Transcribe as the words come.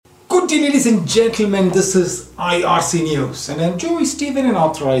day, ladies and gentlemen, this is IRC News and I'm Joey Stephen, an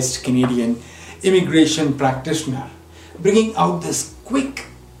authorized Canadian immigration practitioner, bringing out this quick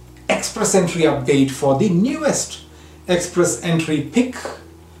express entry update for the newest express entry pick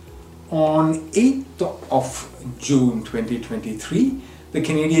on 8th of June 2023. The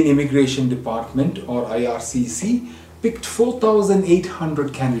Canadian Immigration Department, or IRCC, picked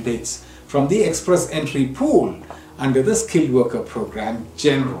 4,800 candidates from the express entry pool under the skilled worker program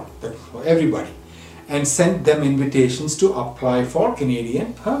general, that for everybody, and sent them invitations to apply for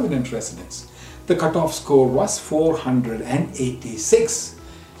Canadian permanent residence. The cutoff score was 486.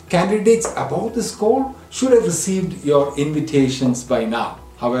 Candidates above the score should have received your invitations by now.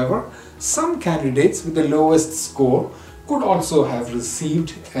 However, some candidates with the lowest score could also have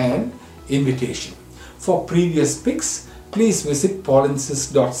received an invitation. For previous picks, please visit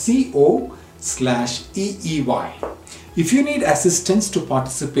polinsys.co/EEY. If you need assistance to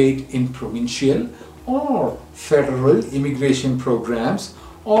participate in provincial or federal immigration programs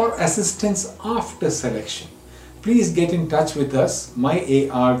or assistance after selection, please get in touch with us,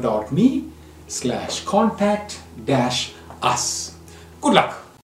 myar.me/contact-us. Good luck!